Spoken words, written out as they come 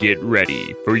Get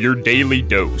ready for your daily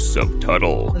dose of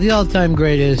Tuttle. The all-time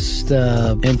greatest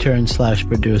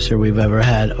intern/producer we've ever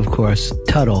had, of course,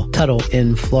 Tuttle. Tuttle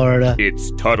in Florida. It's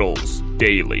Tuttle's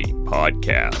Daily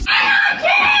Podcast.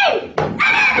 Anarchy!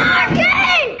 Anarchy!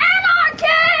 Anarchy!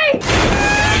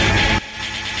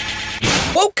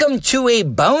 Welcome to a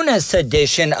bonus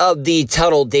edition of the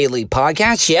Tuttle Daily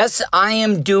Podcast. Yes, I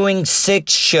am doing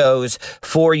 6 shows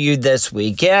for you this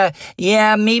week.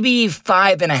 Yeah, maybe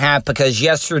 5.5 because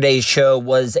yesterday's show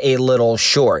was a little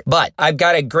short. But I've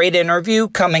got a great interview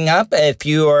coming up. If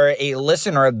you are a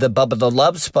listener of the Bubba the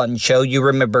Love Sponge show, you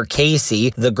remember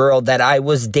Casey, the girl that I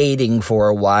was dating for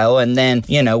a while. And then,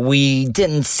 we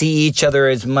didn't see each other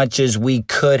as much as we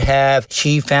could have.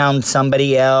 She found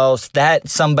somebody else. That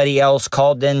somebody else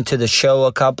called into the show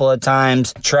a couple of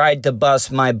times, tried to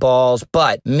bust my balls,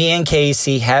 but me and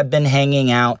Casey have been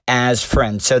hanging out as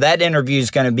friends. So that interview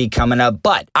is going to be coming up,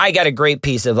 but I got a great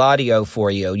piece of audio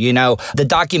for you. The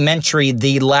documentary,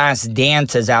 The Last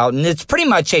Dance, is out, and it's pretty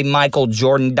much a Michael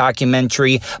Jordan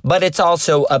documentary, but it's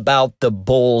also about the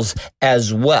Bulls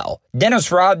as well.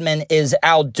 Dennis Rodman is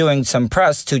out doing some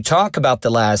press to talk about The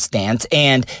Last Dance,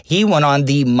 and he went on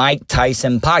the Mike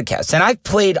Tyson podcast. And I've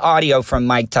played audio from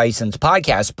Mike Tyson's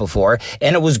podcast before,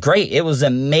 and it was great. It was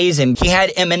amazing. He had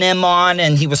Eminem on,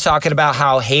 and he was talking about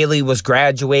how Haley was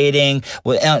graduating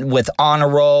with honor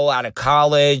roll out of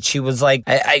college. She was like,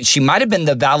 she might have been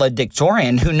the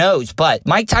valedictorian, who knows? But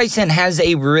Mike Tyson has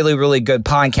a really, really good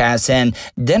podcast, and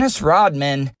Dennis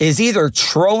Rodman is either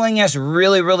trolling us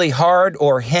really, really hard,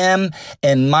 or him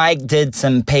and Mike did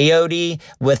some peyote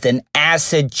with an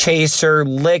acid chaser,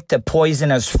 licked a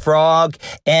poisonous frog,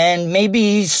 and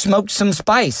maybe smoked some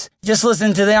spice. Just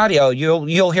listen to the audio.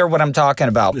 You'll hear what I'm talking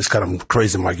about. It's kind of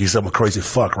crazy, Mike. You said I'm a crazy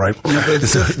fuck, right?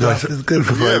 It's good.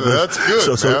 Yeah, that's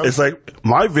good. So it's like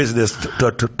my vision is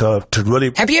to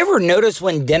really. Have you ever noticed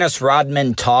when Dennis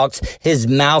Rodman talks, his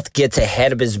mouth gets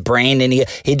ahead of his brain, and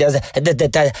he does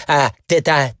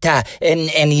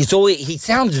and he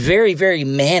sounds very, very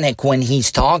manic when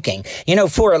he's talking.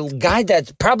 For a guy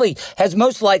that probably has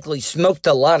most likely smoked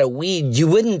a lot of weed, you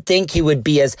wouldn't think he would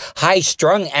be as high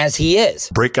strung as he is.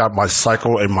 Break out my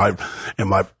cycle and my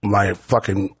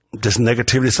fucking just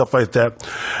negativity, stuff like that.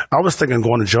 I was thinking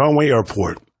going to John Wayne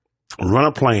Airport, run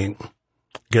a plane,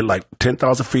 get like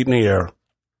 10,000 feet in the air,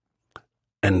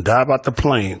 and dive out the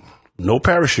plane. No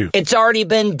parachute. It's already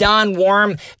been Don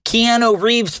Worm, Keanu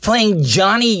Reeves playing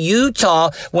Johnny Utah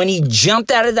when he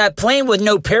jumped out of that plane with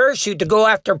no parachute to go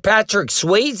after Patrick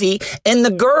Swayze and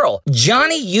the girl.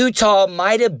 Johnny Utah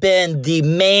might have been the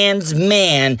man's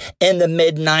man in the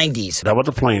mid-90s. That was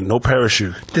the plane, no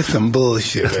parachute. This is some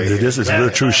bullshit. This is real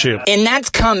true shit. And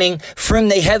that's coming from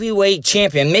the heavyweight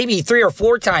champion, maybe 3 or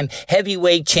 4-time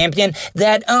heavyweight champion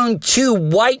that owned 2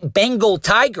 white Bengal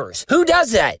tigers. Who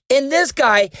does that? And this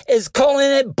guy is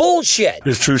calling it bullshit.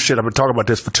 It's true shit. I've been talking about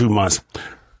this for 2 months.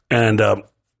 And got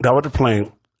with the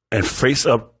plane and face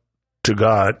up to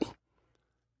God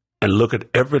and look at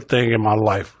everything in my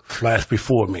life flash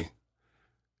before me.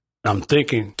 I'm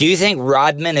thinking. Do you think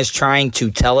Rodman is trying to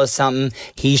tell us something?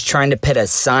 He's trying to put a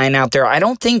sign out there. I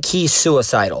don't think he's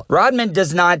suicidal. Rodman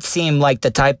does not seem like the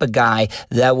type of guy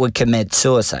that would commit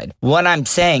suicide. What I'm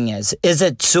saying is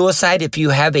it suicide if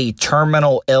you have a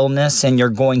terminal illness and you're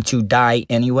going to die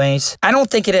anyways? I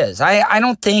don't think it is. I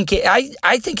don't think it,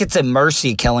 I think it's a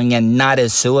mercy killing and not a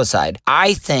suicide.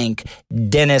 I think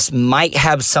Dennis might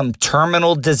have some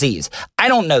terminal disease. I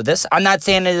don't know this. I'm not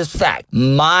saying it is fact.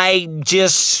 My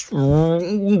just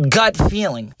gut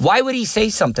feeling. Why would he say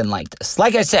something like this?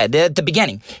 Like I said at the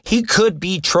beginning, he could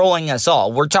be trolling us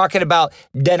all. We're talking about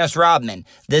Dennis Rodman,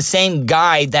 the same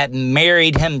guy that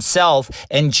married himself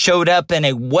and showed up in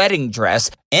a wedding dress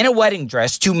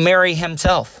to marry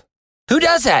himself. Who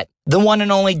does that? The one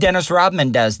and only Dennis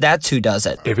Rodman does. That's who does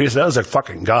it. If he says a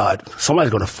fucking God,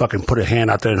 somebody's going to fucking put a hand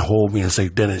out there and hold me and say,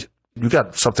 Dennis, you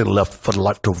got something left for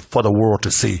the world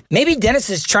to see. Maybe Dennis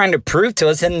is trying to prove to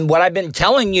us, and what I've been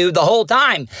telling you the whole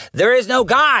time, there is no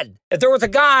God. If there was a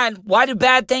God, why do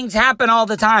bad things happen all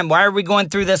the time? Why are we going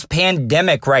through this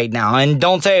pandemic right now? And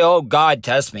don't say, oh, God,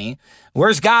 test me.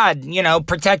 Where's God,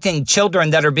 protecting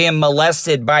children that are being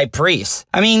molested by priests?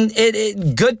 I mean,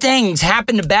 good things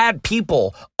happen to bad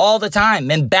people all the time,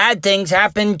 and bad things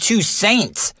happen to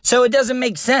saints. So it doesn't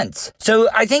make sense. So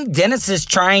I think Dennis is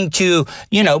trying to,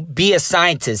 be a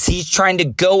scientist. He's trying to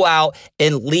go out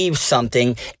and leave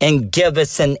something and give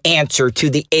us an answer to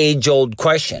the age-old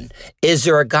question. Is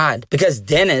there a God? Because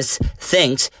Dennis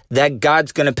thinks that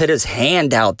God's going to put his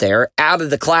hand out there out of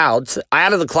the clouds,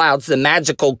 the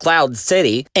magical clouds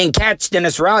City and catch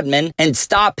Dennis Rodman and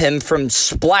stop him from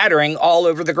splattering all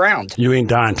over the ground. You ain't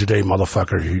dying today,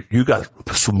 motherfucker. You got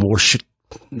some more shit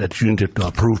that you need to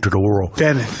prove to the world.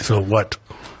 Dennis. So what?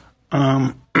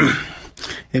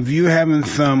 If you having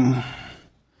some...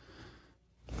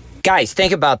 Guys,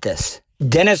 think about this.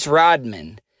 Dennis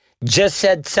Rodman just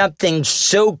said something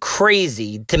so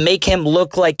crazy to make him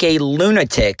look like a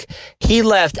lunatic, he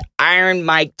left Iron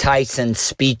Mike Tyson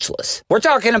speechless. We're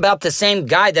talking about the same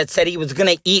guy that said he was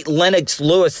going to eat Lennox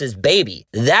Lewis's baby.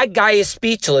 That guy is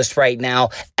speechless right now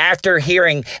after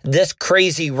hearing this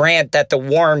crazy rant that the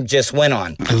Worm just went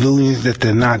on. Illusions that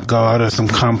they're not God or some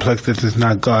complex that is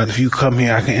not God. If you come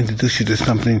here, I can introduce you to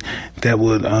something that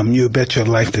would, you'll bet your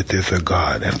life that there's a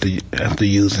God after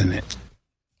using it.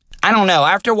 I don't know.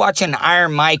 After watching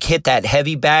Iron Mike hit that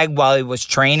heavy bag while he was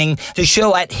training to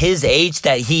show at his age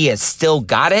that he has still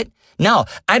got it, no,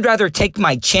 I'd rather take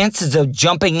my chances of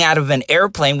jumping out of an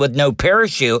airplane with no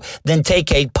parachute than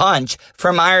take a punch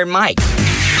from Iron Mike.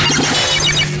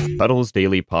 Tuttle's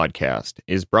Daily Podcast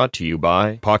is brought to you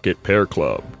by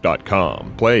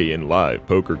PocketPairClub.com. Play in live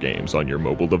poker games on your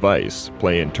mobile device.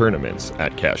 Play in tournaments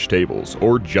at cash tables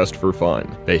or just for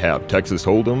fun. They have Texas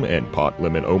Hold'em and Pot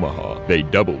Limit Omaha. They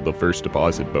doubled the first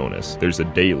deposit bonus. There's a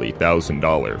daily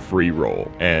 $1,000 free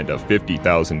roll and a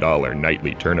 $50,000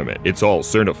 nightly tournament. It's all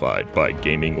certified by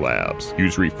Gaming Labs.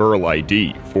 Use referral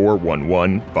ID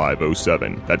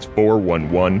 411507. That's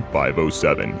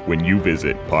 411507 when you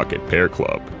visit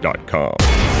PocketPairClub.com.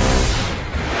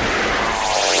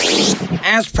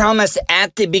 As promised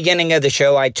at the beginning of the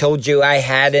show, I told you I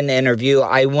had an interview.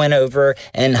 I went over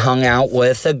and hung out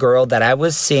with a girl that I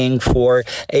was seeing for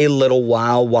a little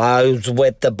while I was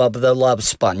with the Bubba the Love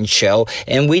Sponge show,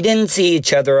 and we didn't see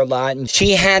each other a lot, and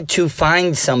she had to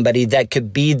find somebody that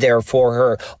could be there for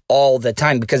her all the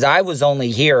time because I was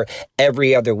only here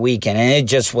every other weekend, and it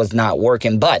just was not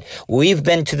working. But we've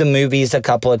been to the movies a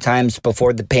couple of times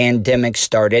before the pandemic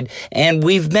started, and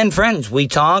we've been friends. We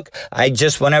talk. I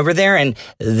just went over there, and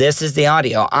this is the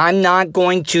audio. I'm not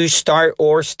going to start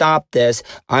or stop this.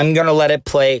 I'm going to let it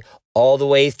play all the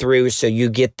way through so you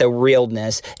get the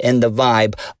realness and the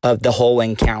vibe of the whole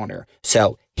encounter.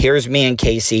 So here's me and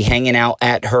Casey hanging out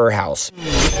at her house.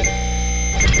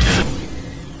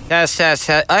 Yes.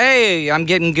 Hey, I'm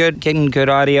getting good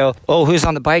audio. Oh, who's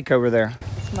on the bike over there?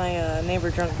 It's my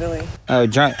neighbor, Drunk Billy. Oh,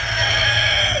 Drunk.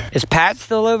 Is Pat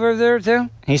still over there, too?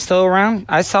 He's still around?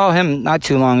 I saw him not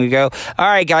too long ago. All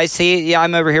right, guys. See, yeah,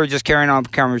 I'm over here just carrying on the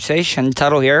conversation.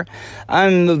 Tuttle here.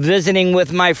 I'm visiting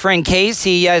with my friend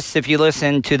Casey. Yes, if you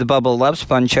listen to the Bubba Love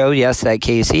Sponge show, yes, that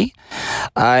Casey.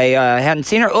 I hadn't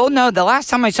seen her. Oh, no, the last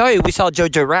time I saw you, we saw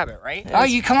Jojo Rabbit, right? Oh,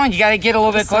 come on. You got to get a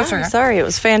little bit closer. Sorry, it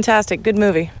was fantastic. Good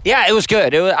movie. Yeah, it was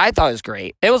good. I thought it was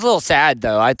great. It was a little sad,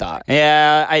 though, I thought.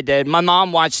 Yeah, I did. My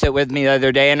mom watched it with me the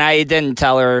other day, and I didn't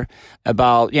tell her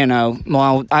about,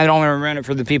 well, I don't want to ruin it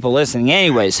for the people listening.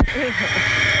 Anyways,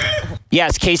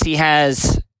 yes, Casey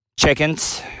has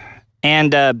chickens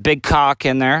and a big cock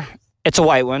in there. It's a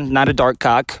white one, not a dark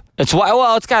cock. It's white.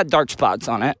 Well, it's got dark spots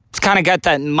on it. It's kind of got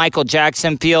that Michael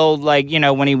Jackson feel, like,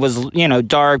 when he was,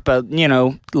 dark, but,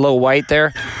 a little white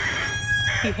there.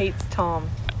 He hates Tom.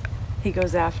 He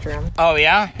goes after him. Oh,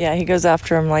 yeah? Yeah, he goes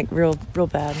after him, like, real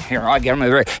bad. Here, I'll get him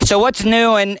over here. So what's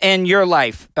new in your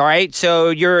life, all right? So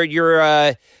you're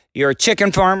a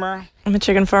chicken farmer? I'm a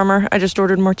chicken farmer. I just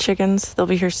ordered more chickens. They'll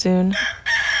be here soon.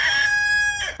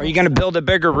 Are you going to build a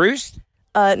bigger roost?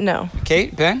 No. Okay,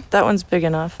 Ben? That one's big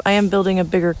enough. I am building a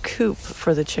bigger coop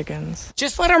for the chickens.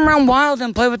 Just let them run wild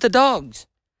and play with the dogs.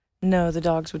 No, the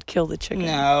dogs would kill the chicken.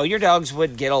 No, your dogs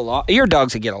would get along. Your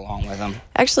dogs would get along with them.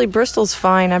 Actually, Bristol's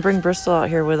fine. I bring Bristol out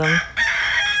here with them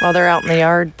while they're out in the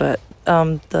yard, but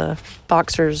the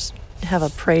boxers have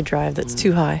a prey drive that's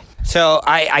too high. So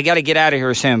I got to get out of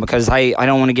here soon because I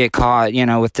don't want to get caught,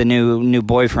 with the new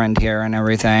boyfriend here and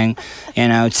everything.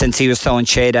 Since he was throwing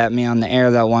shade at me on the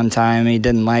air that one time, he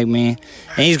didn't like me.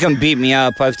 And he's going to beat me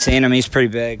up. I've seen him. He's pretty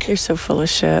big. You're so full of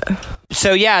shit.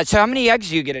 So, yeah. So how many eggs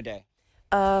do you get a day?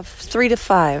 3 to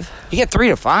 5. You get 3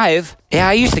 to 5? Yeah,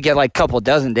 I used to get like a couple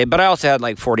dozen a day, but I also had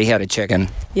like 40 head of chicken.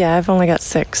 Yeah, I've only got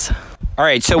 6. All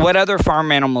right, so what other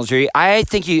farm animals are you? I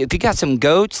think if you got some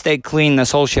goats, they'd clean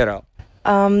this whole shit up.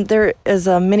 There is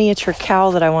a miniature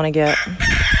cow that I want to get.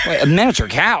 Wait, a miniature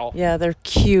cow? Yeah, they're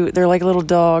cute. They're like little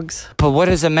dogs. But what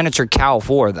is a miniature cow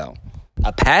for, though?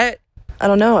 A pet? I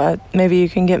don't know. Maybe you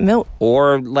can get milk.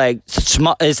 Or like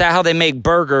small? Is that how they make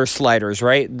burger sliders?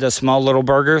 Right, the small little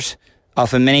burgers.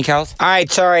 Off of Mini Cows? All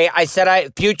right, sorry. I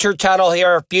said future Tuttle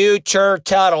here. Future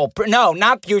Tuttle. No,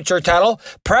 not future Tuttle.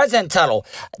 Present Tuttle.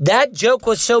 That joke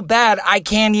was so bad, I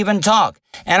can't even talk.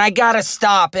 And I gotta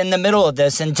stop in the middle of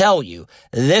this and tell you,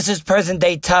 this is present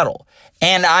day Tuttle.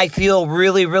 And I feel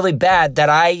really, really bad that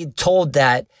I told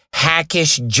that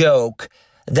hackish joke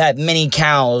that Mini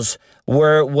Cows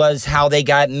was how they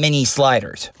got mini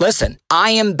sliders. Listen, I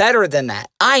am better than that.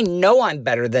 I know I'm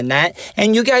better than that.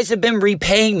 And you guys have been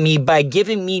repaying me by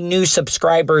giving me new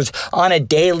subscribers on a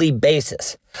daily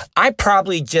basis. I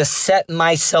probably just set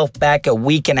myself back a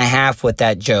week and a half with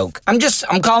that joke. I'm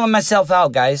calling myself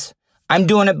out, guys. I'm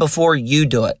doing it before you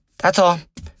do it. That's all.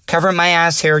 Covering my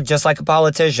ass here just like a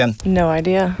politician. No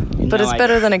idea. But it's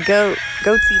better than a goat.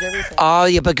 Goats eat everything. Oh,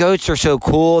 yeah, but goats are so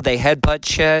cool. They headbutt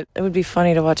shit. It would be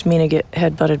funny to watch Mina get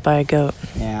headbutted by a goat.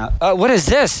 Yeah. What is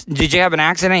this? Did you have an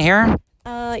accident here?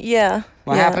 Yeah.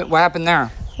 What happened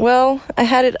there? Well, I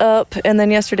had it up, and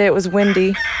then yesterday it was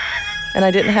windy, and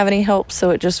I didn't have any help,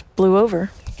 so it just blew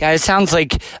over. Yeah, it sounds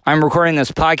like I'm recording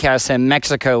this podcast in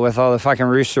Mexico with all the fucking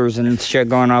roosters and shit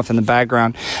going off in the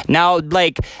background. Now,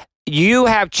 like, you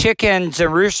have chickens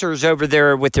and roosters over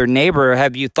there with your neighbor.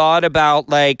 Have you thought about,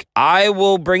 like, I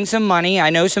will bring some money. I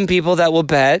know some people that will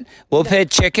bet. We'll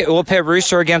pit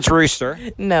rooster against rooster.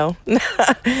 No.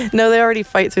 No, they already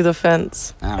fight through the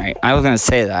fence. All right. I was going to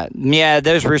say that. Yeah,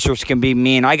 those roosters can be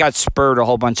mean. I got spurred a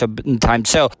whole bunch of times.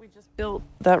 So we just built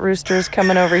that rooster's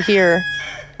coming over here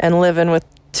and living with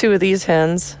 2 of these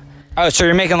hens. Oh, so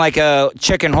you're making like a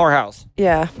chicken whorehouse?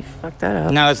 Yeah. You fucked that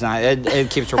up. No, it's not. It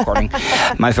keeps recording.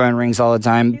 My phone rings all the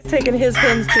time. He's taking his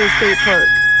hens to a state park.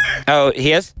 Oh,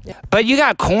 he is? Yeah. But you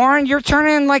got corn? You're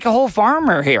turning like a whole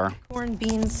farmer here. Corn,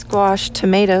 beans, squash,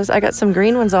 tomatoes. I got some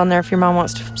green ones on there if your mom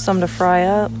wants some to fry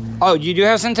up. Oh, you do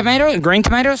have some tomatoes? Green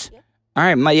tomatoes? Yeah. All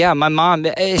right. My mom,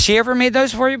 has she ever made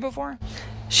those for you before?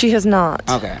 She has not.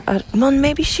 Okay. Well,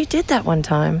 maybe she did that one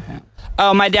time. Yeah.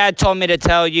 Oh, my dad told me to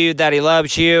tell you that he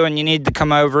loves you and you need to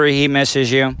come over. He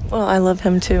misses you. Well, I love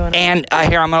him too. And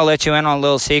here, I'm going to let you in on a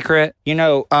little secret. You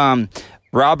know,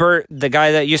 Robert, the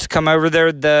guy that used to come over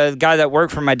there, the guy that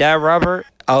worked for my dad, Robert.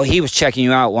 Oh, he was checking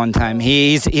you out one time.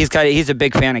 He's a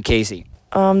big fan of Casey.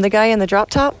 The guy in the drop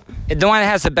top? The one that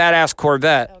has the badass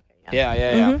Corvette. Okay,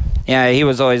 yeah. Mm-hmm. Yeah, he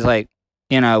was always like,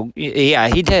 you know, yeah,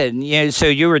 he did. Yeah, so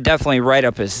you were definitely right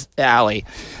up his alley.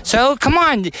 So, come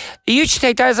on. You should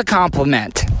take that as a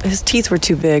compliment. His teeth were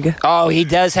too big. Oh, he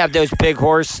does have those big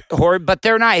but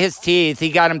they're not his teeth. He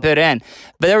got them put in.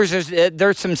 But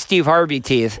there's some Steve Harvey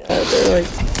teeth.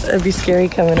 That'd be scary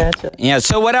coming at you. Yeah,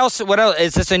 so what else?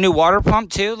 Is this a new water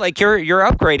pump, too? Like, you're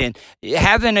upgrading.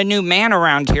 Having a new man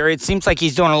around here, it seems like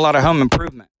he's doing a lot of home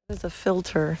improvement. There's a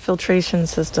filtration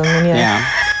system. And yeah.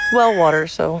 Well water,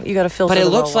 so you got to filter. But it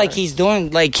looks like he's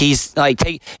doing,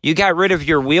 you got rid of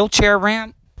your wheelchair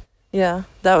ramp? Yeah,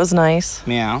 that was nice.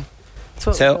 Yeah. That's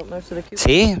what we built most of the cubicles.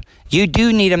 See, you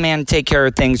do need a man to take care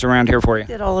of things around here for you. I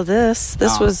did all of this.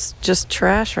 This was just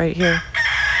trash right here.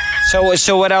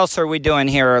 So what else are we doing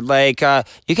here? Like,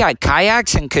 you got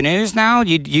kayaks and canoes now?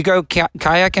 You go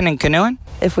kayaking and canoeing?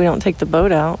 If we don't take the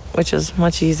boat out, which is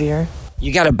much easier.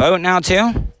 You got a boat now,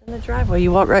 too? In the driveway.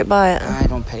 You walk right by it. I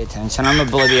don't pay attention. I'm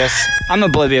oblivious. I'm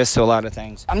oblivious to a lot of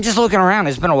things. I'm just looking around.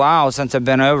 It's been a while since I've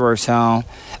been over, so...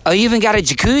 Oh, you even got a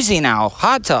jacuzzi now.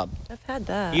 Hot tub. I've had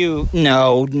that.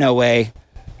 No way.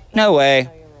 No way.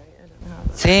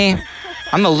 See?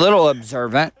 I'm a little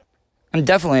observant. I'm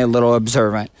definitely a little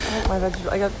observant. I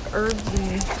got herbs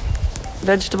and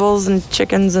vegetables and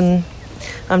chickens, and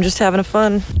I'm just having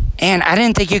fun. And I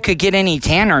didn't think you could get any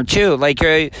tanner, too. Like,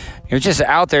 you're just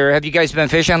out there. Have you guys been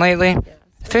fishing lately? Yeah.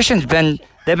 Fishing's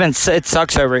it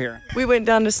sucks over here. We went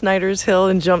down to Snyder's Hill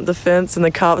and jumped the fence, and the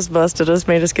cops busted us,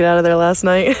 made us get out of there last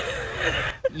night.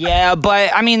 Yeah,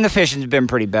 but, I mean, the fishing's been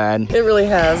pretty bad. It really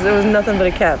has. It was nothing but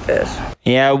a catfish.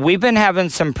 Yeah, we've been having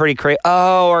some pretty crazy...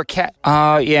 Oh, our cat...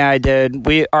 Oh, yeah, I did.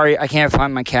 I can't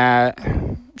find my cat.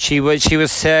 She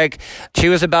was sick. She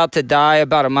was about to die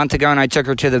about a month ago, and I took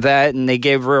her to the vet, and they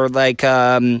gave her, like...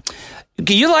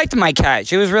 You liked my cat.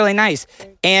 She was really nice.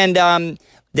 And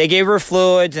they gave her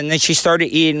fluids, and then she started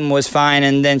eating, was fine,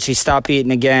 and then she stopped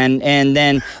eating again. And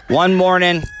then one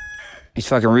morning... These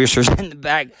fucking roosters in the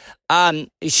back.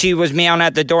 She was meowing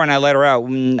at the door, and I let her out.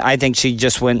 I think she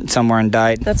just went somewhere and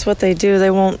died. That's what they do.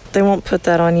 They won't put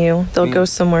that on you. They'll go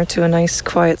somewhere to a nice,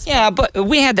 quiet. Yeah, but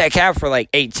we had that cat for like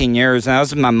 18 years, and that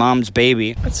was my mom's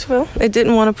baby. It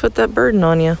didn't want to put that burden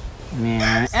on you.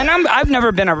 Yeah, and I've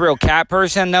never been a real cat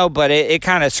person though, but it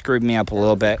kind of screwed me up a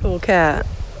little bit. Cool cat.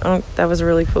 That was a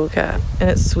really cool cat, and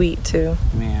it's sweet too.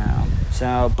 Yeah.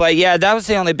 So, but yeah, that was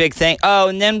the only big thing. Oh,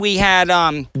 and then we had,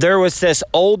 there was this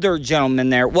older gentleman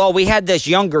there. Well, we had this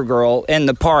younger girl in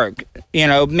the park, you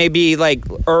know, maybe like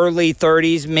early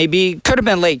 30s, maybe could have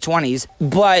been late 20s,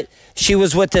 but she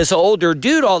was with this older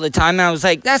dude all the time. And I was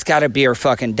like, that's got to be her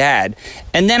fucking dad.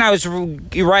 And then I was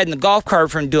riding the golf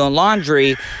cart from doing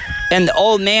laundry, and the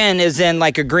old man is in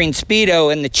like a green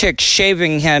Speedo, and the chick's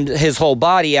shaving his whole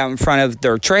body out in front of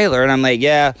their trailer. And I'm like,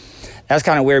 yeah. That's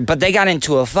kind of weird. But they got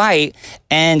into a fight,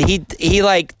 and he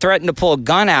like threatened to pull a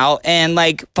gun out, and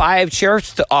like 5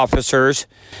 sheriff's officers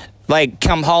like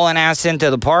come hauling ass into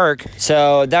the park.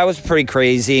 So that was pretty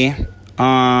crazy.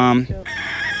 I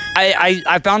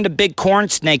found a big corn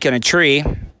snake in a tree.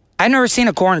 I've never seen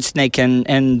a corn snake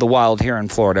in the wild here in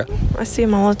Florida. I see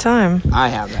them all the time. I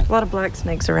haven't. A lot of black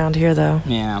snakes around here, though.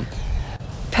 Yeah.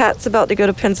 Pat's about to go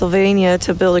to Pennsylvania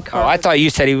to build a car. Oh, I thought you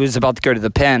said he was about to go to the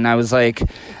pen. I was like,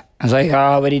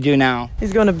 oh, what'd he do now?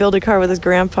 He's going to build a car with his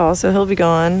grandpa, so he'll be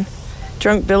gone.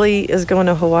 Drunk Billy is going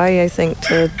to Hawaii, I think,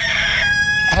 to...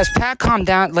 Has Pat calmed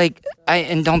down? Like,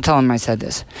 and don't tell him I said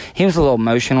this. He was a little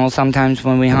emotional sometimes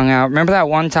when we hung out. Remember that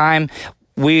one time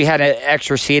we had an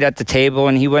extra seat at the table,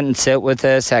 and he wouldn't sit with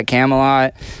us at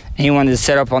Camelot? He wanted to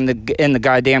sit up in the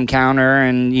goddamn counter,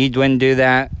 and he wouldn't do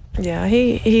that. Yeah,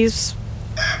 he's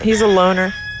a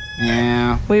loner.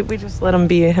 Yeah. We just let him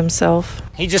be himself.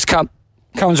 He just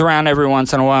comes around every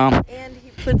once in a while. And he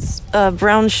puts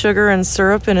brown sugar and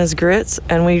syrup in his grits,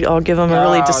 and we all give him a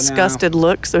really disgusted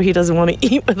look, so he doesn't want to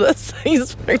eat with us.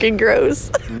 He's freaking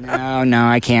gross. No,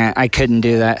 I can't. I couldn't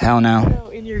do that. Hell no. No,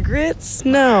 in your grits?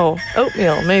 No.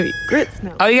 Oatmeal, maybe. Grits?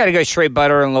 No. Oh, you gotta go straight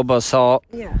butter and a little bit of salt.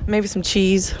 Yeah, maybe some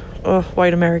cheese. Oh,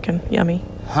 white American. Yummy.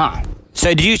 Huh.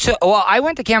 So well, I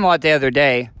went to Camelot the other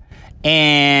day,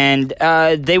 and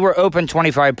they were open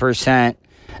 25%.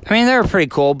 I mean, they were pretty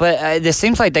cool, but it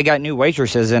seems like they got new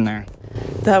waitresses in there.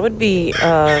 That would be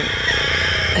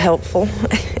helpful.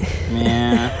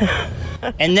 Yeah.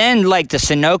 And then, like, the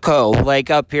Sunoco,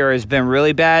 like, up here has been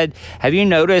really bad. Have you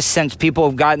noticed since people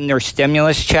have gotten their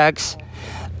stimulus checks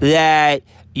that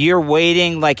you're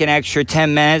waiting, like, an extra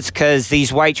 10 minutes because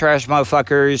these white trash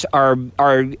motherfuckers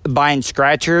are buying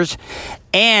scratchers?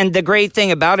 And the great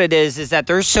thing about it is that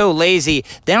they're so lazy,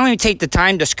 they don't even take the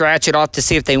time to scratch it off to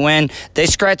see if they win. They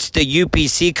scratch the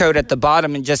UPC code at the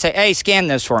bottom and just say, hey, scan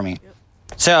this for me.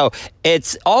 So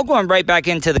it's all going right back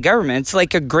into the government. It's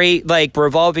like a great, like,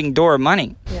 revolving door of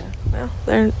money. Yeah, well,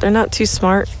 they're not too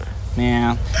smart.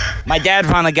 Yeah. My dad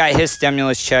finally got his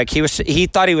stimulus check. He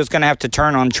thought he was going to have to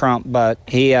turn on Trump, but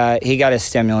he got his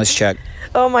stimulus check.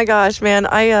 Oh my gosh, man.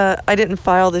 I didn't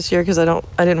file this year because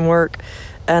I didn't work.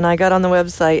 And I got on the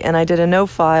website and I did a no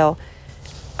file.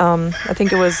 I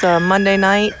think it was Monday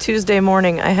night, Tuesday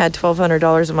morning. I had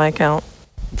 $1,200 in my account.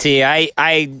 See,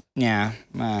 mine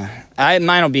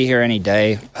will be here any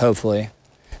day, hopefully.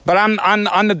 But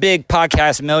I'm a big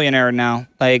podcast millionaire now.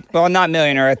 Like, well, not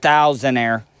millionaire,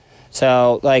 1,000-aire.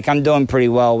 So, like, I'm doing pretty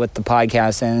well with the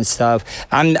podcast and stuff.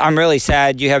 I'm really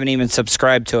sad you haven't even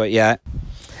subscribed to it yet.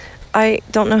 I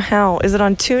don't know how. Is it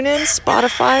on TuneIn,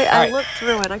 Spotify? I looked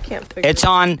through it. I can't figure it out. It's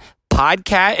on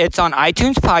It's on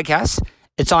iTunes Podcasts.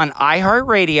 It's on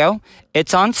iHeartRadio.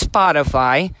 It's on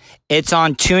Spotify. It's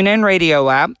on TuneIn Radio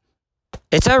app.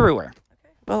 It's everywhere.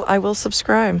 Well, I will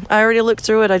subscribe. I already looked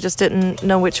through it. I just didn't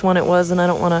know which one it was, and I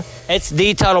don't want to... It's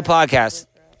The Tuttle Podcast.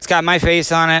 It's got my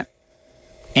face on it.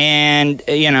 And,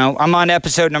 I'm on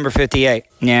episode number 58.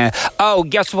 Yeah. Oh,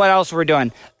 guess what else we're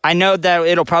doing? I know that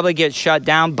it'll probably get shut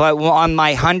down, but on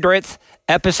my 100th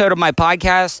episode of my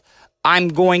podcast, I'm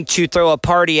going to throw a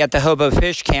party at the Hobo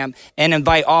Fish Camp and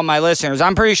invite all my listeners.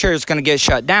 I'm pretty sure it's going to get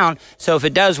shut down. So if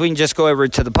it does, we can just go over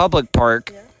to the public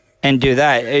park and do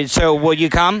that. So will you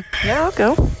come? Yeah, I'll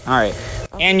go. All right.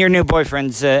 And your new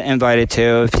boyfriend's invited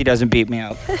too, if he doesn't beat me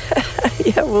up.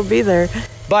 Yeah, we'll be there.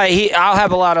 But I'll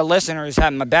have a lot of listeners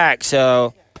having my back,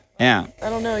 so yeah. I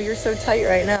don't know. You're so tight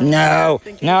right now.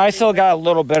 No, I still got a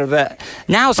little bit of it.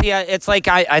 Now, see, it's like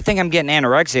I think I'm getting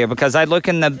anorexia because I look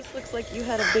in the... This looks like you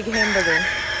had a big hamburger.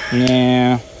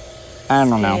 Yeah. I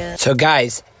don't know. Yeah. So,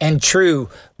 guys, in true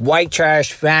white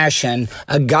trash fashion,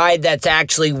 a guy that's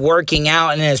actually working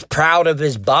out and is proud of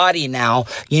his body now,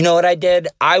 you know what I did?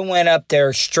 I went up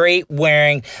there straight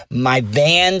wearing my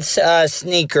Vans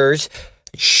sneakers,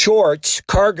 shorts,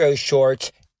 cargo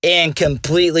shorts, and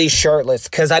completely shirtless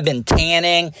because I've been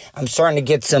tanning. I'm starting to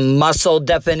get some muscle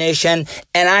definition,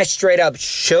 and I straight up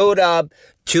showed up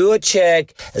to a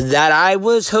chick that I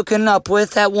was hooking up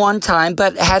with at one time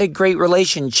but had a great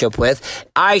relationship with.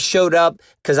 I showed up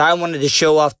because I wanted to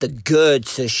show off the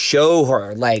goods to show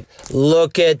her, like,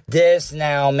 look at this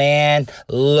now, man.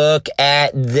 Look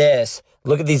at this.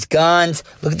 Look at these guns.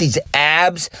 Look at these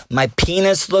abs. My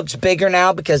penis looks bigger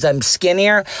now because I'm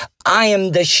skinnier. I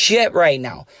am the shit right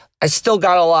now. I still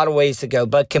got a lot of ways to go,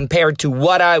 but compared to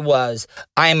what I was,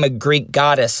 I am a Greek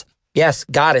goddess. Yes,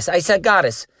 goddess. I said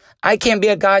goddess. I can't be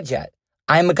a god yet.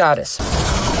 I am a goddess.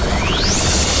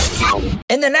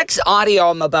 In the next audio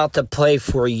I'm about to play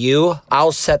for you,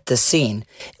 I'll set the scene.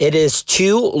 It is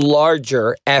two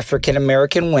larger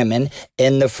African-American women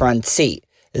in the front seat.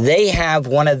 They have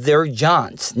one of their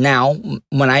Johns. Now,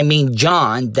 when I mean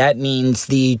John, that means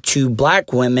the two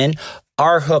black women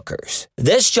are hookers.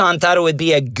 This John thought it would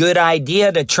be a good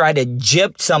idea to try to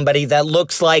gyp somebody that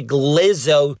looks like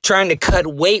Lizzo trying to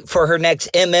cut weight for her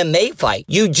next MMA fight.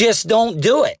 You just don't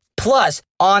do it. Plus,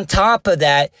 on top of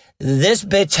that, this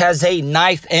bitch has a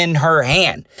knife in her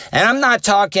hand. And I'm not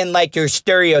talking like your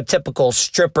stereotypical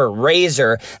stripper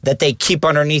razor that they keep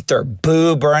underneath their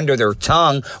boob or under their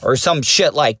tongue or some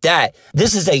shit like that.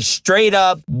 This is a straight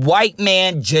up white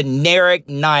man generic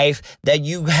knife that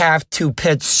you have to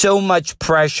put so much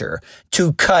pressure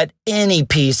to cut any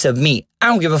piece of meat. I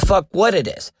don't give a fuck what it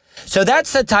is. So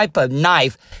that's the type of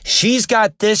knife. She's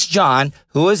got this John,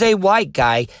 who is a white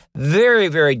guy, very,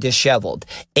 very disheveled.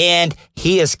 And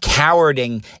he is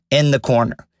cowering in the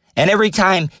corner. And every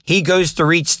time he goes to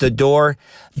reach the door,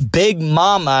 Big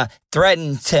Mama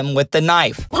threatens him with the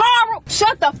knife. Carl,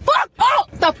 shut the fuck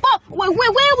up! The fuck? When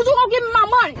was you gonna give me my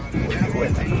money?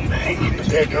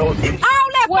 All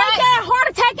that fake ass heart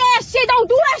attack ass shit, don't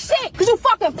do that shit! Cause you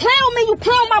fucking play with me, you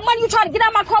play with my money, you try to get out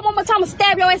of my car one more time and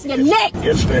stab your ass in your neck.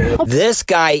 Yes, ma'am. This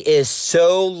guy is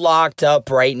so locked up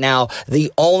right now.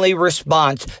 The only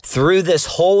response through this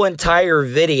whole entire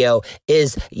video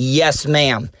is, yes,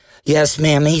 ma'am. Yes,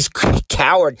 ma'am. He's a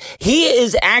coward. He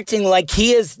is acting like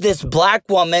he is this black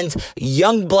woman's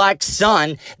young black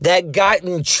son that got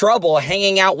in trouble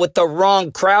hanging out with the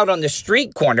wrong crowd on the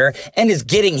street corner and is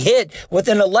getting hit with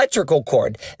an electrical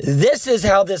cord. This is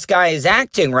how this guy is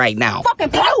acting right now. Fucking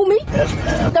play with me? Yes,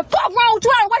 ma'am. The fuck wrong with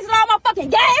you? I wasting all my fucking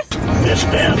gas? Yes,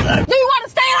 ma'am. Do you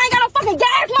understand I ain't got no fucking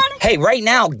gas money? Hey, right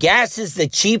now, gas is the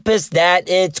cheapest that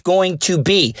it's going to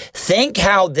be. Think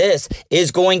how this is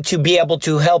going to be able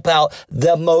to help out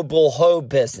the mobile home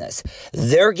business.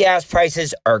 Their gas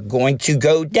prices are going to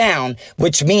go down,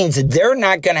 which means they're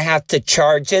not going to have to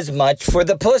charge as much for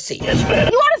the pussy. Yes, ma'am.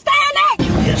 You understand that?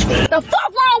 Yes, ma'am. The fuck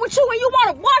wrong with you when you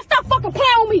want to stop fucking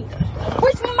playing with me?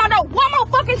 Reach me my door one more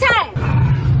fucking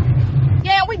time.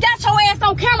 Yeah, we got your ass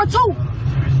on camera too.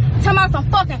 Talking about some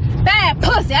fucking bad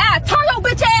pussy. I turn your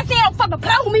bitch ass in and fucking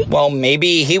play with me. Well,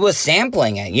 maybe he was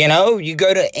sampling it. You know, you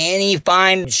go to any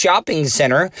fine shopping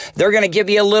center, they're going to give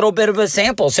you a little bit of a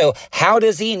sample. So how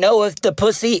does he know if the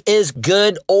pussy is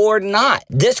good or not?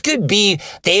 This could be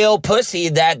stale pussy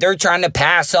that they're trying to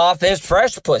pass off as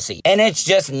fresh pussy. And it's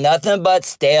just nothing but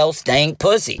stale, stank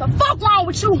pussy. The fuck wrong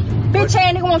with you? Bitch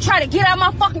ass nigga wanna try to get out of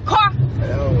my fucking car?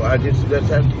 No, I just have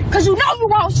to. Cause you know you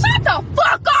wrong. Shut the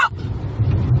fuck up!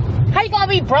 How you gonna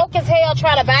be broke as hell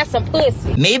trying to buy some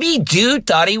pussy? Maybe dude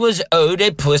thought he was owed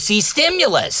a pussy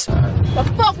stimulus.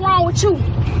 The fuck wrong with you?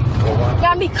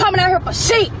 Got me coming out here for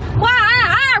shit. Why?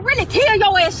 I really kill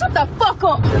your ass. Shut the fuck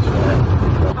up.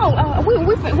 We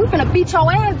finna beat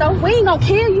your ass though. We ain't gonna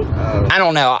kill you. I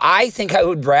don't know. I think I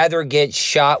would rather get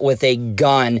shot with a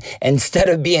gun instead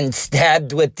of being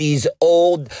stabbed with these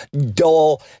old,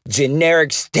 dull,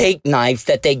 generic steak knives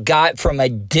that they got from a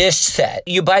dish set.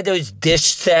 You buy those dish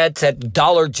sets at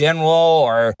Dollar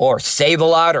General or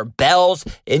Save-A-Lot or Bell's,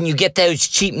 and you get those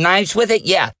cheap knives with it.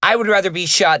 Yeah, I would rather be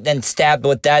shot than stabbed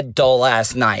with that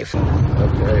dull-ass knife.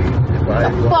 Okay.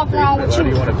 What the fuck wrong with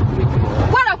you? What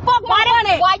the fuck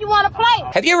why you want to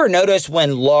play? Have you ever noticed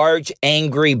when large,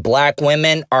 angry black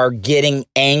women are getting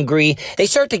angry, they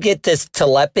start to get this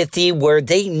telepathy where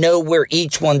they know where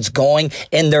each one's going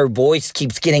and their voice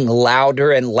keeps getting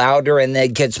louder and louder and then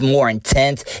it gets more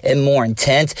intense and more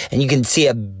intense and you can see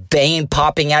a vein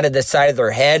popping out of the side of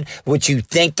their head, which you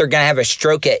think they're going to have a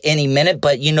stroke at any minute,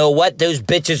 but you know what? Those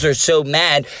bitches are so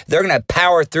mad, they're going to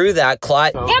power through that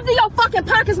clot. Empty your fucking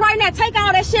pockets right now. Take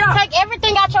all that shit out. Take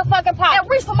everything out your fucking pocket. And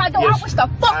reach for my door. Yes. I wish the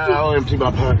fuck you. I'll empty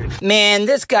my pockets. Man,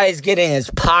 this guy's getting his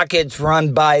pockets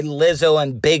run by Lizzo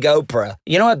and Big Oprah.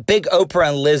 You know what? Big Oprah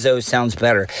and Lizzo sounds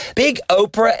better. Big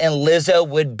Oprah and Lizzo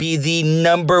would be the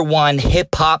 #1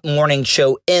 hip-hop morning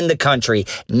show in the country.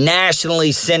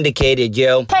 Nationally syndicated,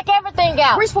 yo. Take everything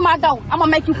out. Reach for my door. I'm gonna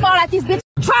make you fall out this bitch.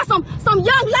 Try some young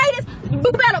ladies. You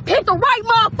better pick the right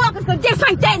motherfuckers, cause this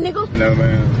ain't that, nigga. No,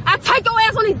 man. I take your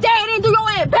ass on his dad and do your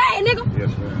ass bad, nigga.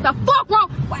 Yes, ma'am. The fuck wrong?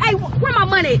 Hey, where my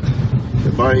money at?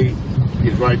 The money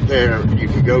is right there. You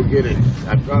can go get it.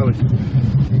 I promise you.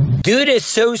 Dude is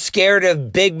so scared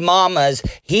of big mamas,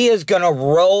 he is going to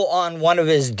roll on one of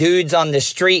his dudes on the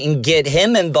street and get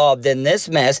him involved in this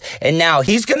mess. And now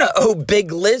he's going to owe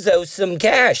Big Lizzo some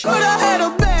cash. But I had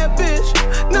a bad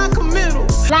bitch, not committal.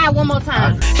 Lie one more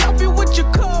time. Help you with your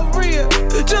career,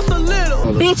 just a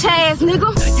little. Bitch ass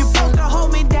nigga. You supposed to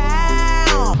hold me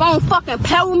down. Don't fucking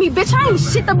play with me, bitch. I ain't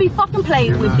shit to be fucking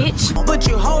played with, bitch. But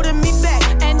you holding me back,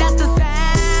 and that's the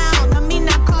sound of me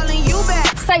not calling you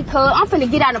back. Say, cuz, I'm finna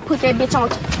get out and put that bitch on.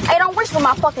 Hey, don't reach for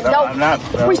my fucking dope. I'm not,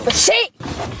 bro. Reach for shit.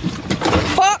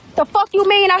 Fuck. The fuck you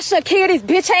mean I should kill this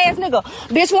bitch ass nigga?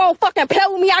 Bitch won't fucking play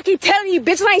with me. I keep telling you,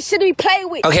 bitch, I ain't shit to be played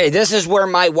with. Okay, this is where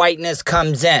my whiteness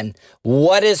comes in.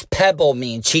 What does pebble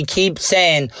mean? She keeps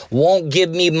saying, won't give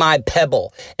me my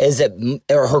pebble. Is it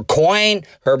her coin,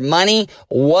 her money?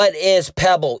 What is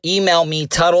pebble? Email me,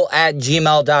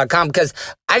 Tuttle@gmail.com, because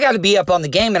I got to be up on the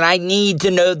game and I need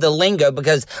to know the lingo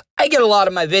because I get a lot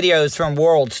of my videos from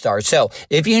World Star. So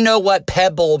if you know what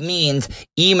pebble means,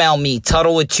 email me,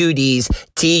 Tuttle with 2 Ds,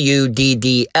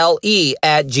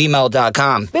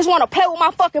 TUDDLE@gmail.com. Bitch wanna play with my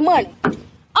fucking money.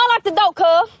 All out the door,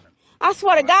 cuz. I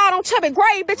swear to God on Chubby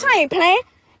Grave, bitch, I ain't playing.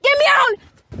 Give me all,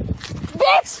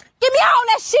 bitch, give me all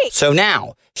that shit. So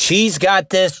now, she's got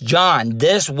this John,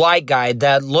 this white guy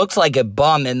that looks like a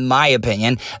bum in my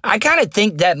opinion. I kind of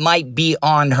think that might be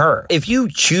on her. If you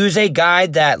choose a guy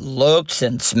that looks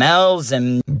and smells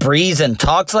and breathes and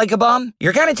talks like a bum,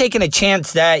 you're kind of taking a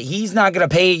chance that he's not going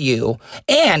to pay you.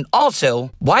 And also,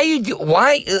 what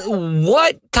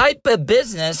type of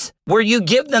business where you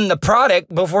give them the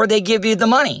product before they give you the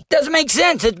money? Doesn't make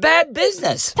sense. It's bad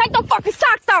business. Take them fucking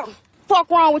socks off. Fuck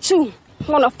wrong with you?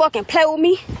 Wanna fucking play with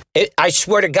me? I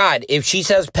swear to God, if she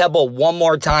says pebble one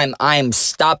more time, I am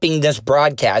stopping this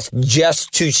broadcast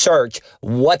just to search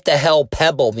what the hell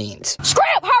pebble means.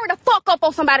 Scrap, hurry the fuck up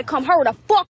or somebody come. Hurry the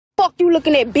fuck you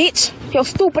looking at, bitch. Your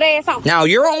stupid ass on. Now,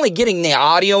 you're only getting the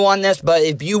audio on this, but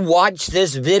if you watch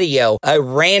this video, a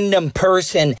random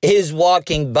person is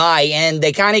walking by and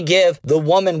they kind of give the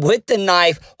woman with the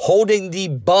knife holding the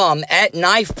bum at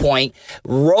knife point,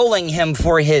 rolling him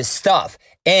for his stuff.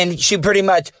 And she pretty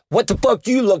much, what the fuck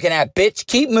you looking at, bitch?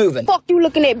 Keep moving. Fuck you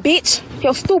looking at, bitch.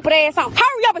 Your stupid ass on.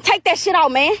 Hurry up and take that shit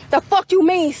out, man. The fuck you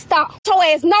mean stop? Your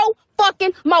ass no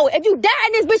fucking more. If you die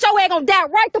in this bitch, your ass gonna die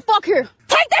right the fuck here.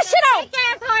 Take that shit out.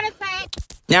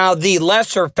 Now, the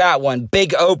lesser fat one,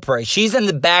 Big Oprah, she's in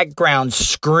the background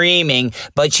screaming,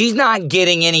 but she's not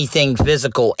getting anything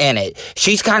physical in it.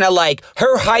 She's kind of like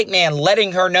her hype man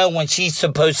letting her know when she's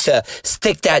supposed to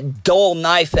stick that dull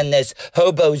knife in this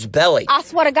hobo's belly. I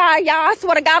swear to God, y'all. I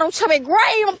swear to God on Chubby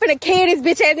Grave, I'm finna kill this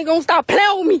bitch ass. He gonna stop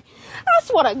playing with me. I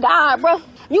swear to God, bro.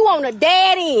 You on a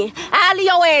dead end. I'll leave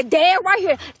your ass dead right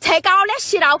here. Take all that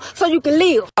shit out so you can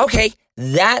live. Okay.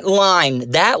 That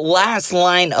last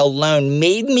line alone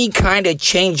made me kind of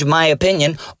change my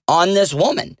opinion on this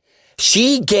woman.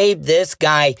 She gave this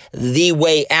guy the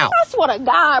way out. I swear to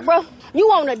God, bro.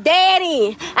 You on a dead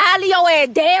end. I'll leave your ass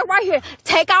dead right here.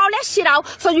 Take all that shit out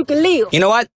so you can live. You know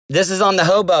what? This is on the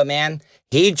hobo, man.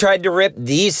 He tried to rip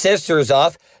these sisters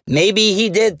off. Maybe he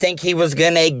did think he was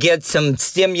going to get some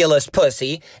stimulus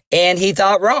pussy, and he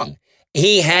thought wrong.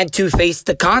 He had to face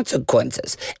the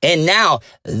consequences. And now,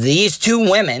 these two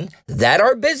women that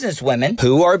are businesswomen,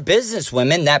 who are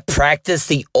businesswomen that practice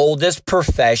the oldest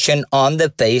profession on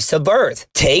the face of earth.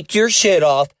 Take your shit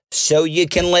off so you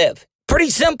can live.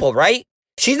 Pretty simple, right?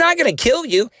 She's not going to kill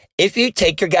you if you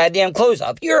take your goddamn clothes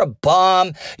off. You're a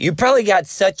bum. You probably got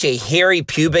such a hairy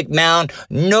pubic mound.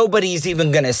 Nobody's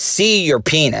even going to see your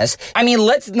penis. I mean,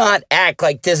 let's not act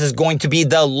like this is going to be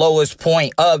the lowest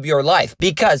point of your life,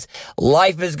 because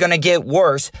life is going to get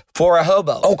worse for a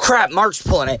hobo. Oh, crap. Mark's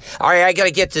pulling it. All right, I got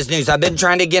to get this news. I've been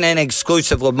trying to get an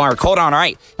exclusive with Mark. Hold on. All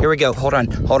right, here we go. Hold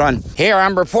on. Here,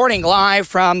 I'm reporting live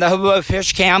from the Hobo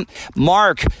Fish Camp.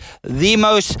 Mark, the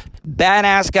most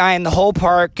badass guy in the whole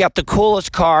park, got the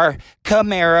coolest car,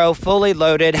 Camaro, fully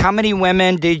loaded. How many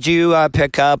women did you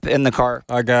pick up in the car?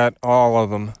 I got all of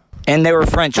them. And they were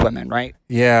French women, right?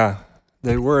 Yeah,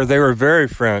 they were very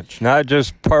French, not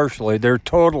just partially. They're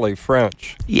totally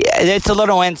French. Yeah, it's a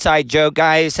little inside joke,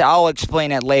 guys. I'll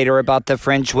explain it later about the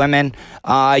French women.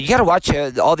 You got to watch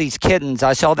all these kittens.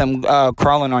 I saw them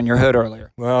crawling on your hood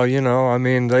earlier. Well, you know, I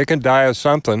mean, they can die of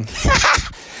something.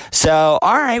 So,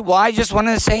 all right. Well, I just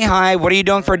wanted to say hi. What are you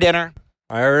doing for dinner?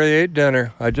 I already ate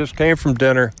dinner. I just came from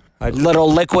dinner. Little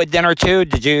liquid dinner, too?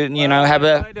 Did you, have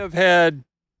a... I'd have had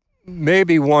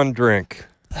maybe one drink.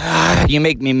 You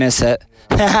make me miss it.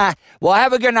 Well,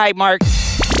 have a good night, Mark.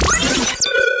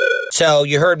 So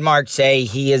you heard Mark say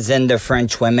he is into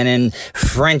French women, and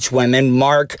French women,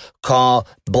 Mark call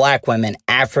black women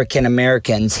African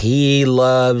Americans. He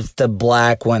loves the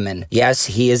black women. Yes,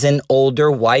 he is an older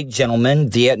white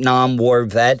gentleman, Vietnam War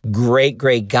vet, great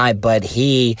guy, but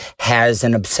he has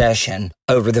an obsession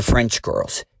over the French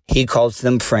girls. He calls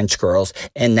them French girls,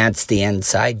 and that's the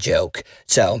inside joke.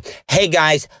 So, hey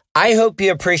guys, I hope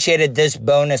you appreciated this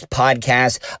bonus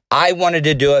podcast. I wanted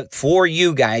to do it for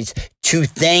you guys to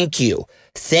thank you.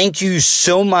 Thank you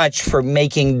so much for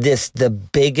making this the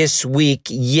biggest week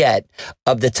yet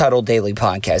of the Tuttle Daily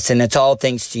Podcast. And it's all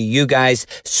thanks to you guys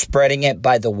spreading it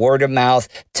by the word of mouth,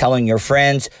 telling your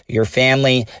friends, your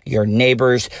family, your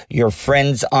neighbors, your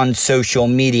friends on social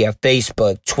media,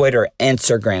 Facebook, Twitter,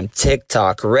 Instagram,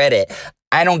 TikTok, Reddit.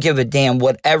 I don't give a damn.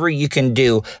 Whatever you can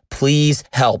do, please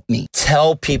help me.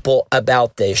 Tell people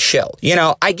about this show. You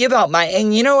know, I give out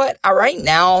and you know what? Right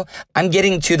now, I'm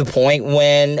getting to the point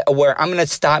where I'm going to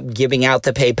stop giving out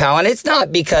the PayPal. And it's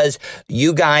not because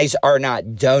you guys are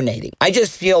not donating. I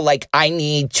just feel like I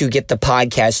need to get the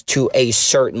podcast to a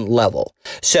certain level.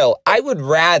 So I would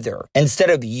rather, instead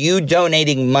of you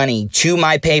donating money to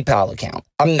my PayPal account,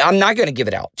 I'm not going to give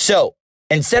it out. So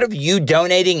instead of you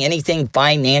donating anything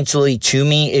financially to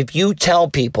me, if you tell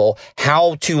people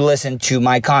how to listen to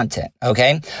my content,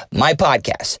 okay? My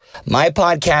podcast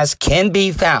can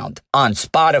be found on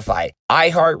Spotify,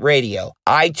 iHeartRadio,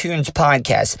 iTunes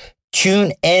Podcasts,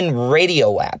 TuneIn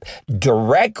Radio app,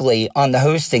 directly on the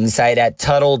hosting site at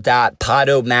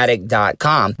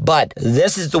tuttle.podomatic.com. But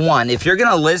this is the one. If you're going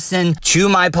to listen to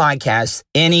my podcast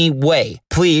anyway,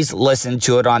 please listen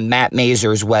to it on Matt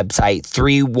Mazur's website,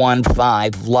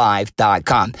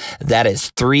 315live.com. That is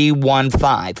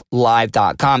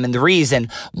 315live.com. And the reason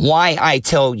why I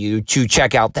tell you to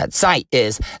check out that site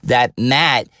is that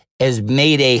Matt has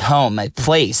made a home, a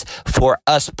place for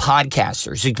us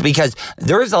podcasters, because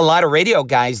there's a lot of radio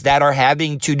guys that are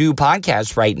having to do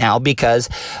podcasts right now because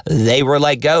they were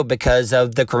let go because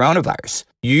of the coronavirus.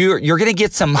 You're going to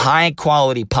get some high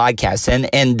quality podcasts,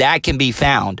 and that can be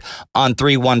found on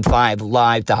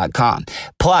 315live.com.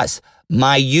 Plus,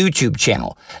 my YouTube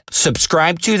channel.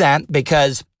 Subscribe to that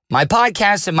because my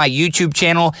podcast and my YouTube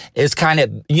channel is kind of,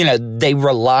 they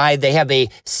have a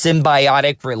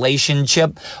symbiotic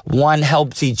relationship. One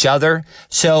helps each other.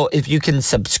 So if you can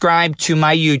subscribe to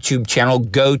my YouTube channel,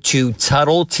 go to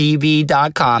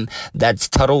TuddleTV.com. That's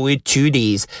Tuttle with 2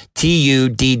 Ds,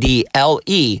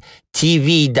 TUDDLE,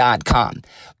 TV.com.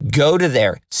 Go to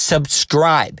there,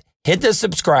 subscribe, hit the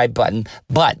subscribe button,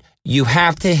 but you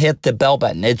have to hit the bell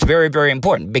button. It's very, very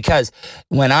important because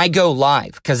when I go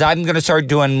live, because I'm going to start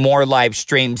doing more live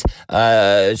streams,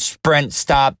 Sprint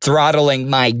stop throttling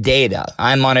my data.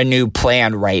 I'm on a new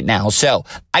plan right now. So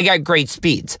I got great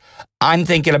speeds. I'm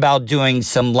thinking about doing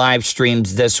some live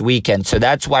streams this weekend. So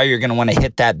that's why you're going to want to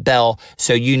hit that bell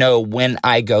so you know when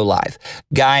I go live.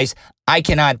 Guys, I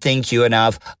cannot thank you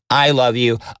enough. I love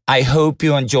you. I hope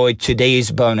you enjoyed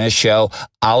today's bonus show.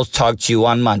 I'll talk to you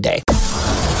on Monday.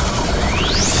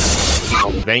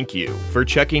 Thank you for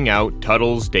checking out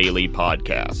Tuttle's Daily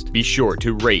Podcast. Be sure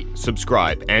to rate,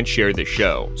 subscribe, and share the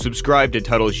show. Subscribe to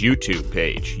Tuttle's YouTube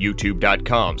page,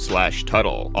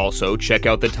 youtube.com/Tuttle. Also, check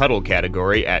out the Tuttle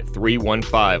category at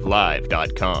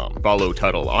 315live.com. Follow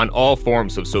Tuttle on all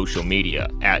forms of social media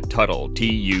at Tuttle,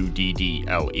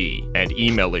 TUDDLE, and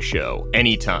email the show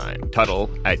anytime,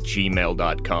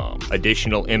 tuttle@gmail.com.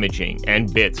 Additional imaging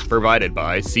and bits provided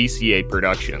by CCA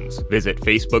Productions. Visit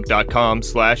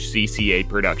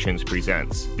facebook.com/CCA Productions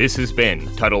Presents. This has been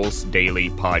Tuttle's Daily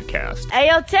Podcast. Hey,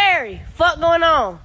 yo, Terry, fuck going on?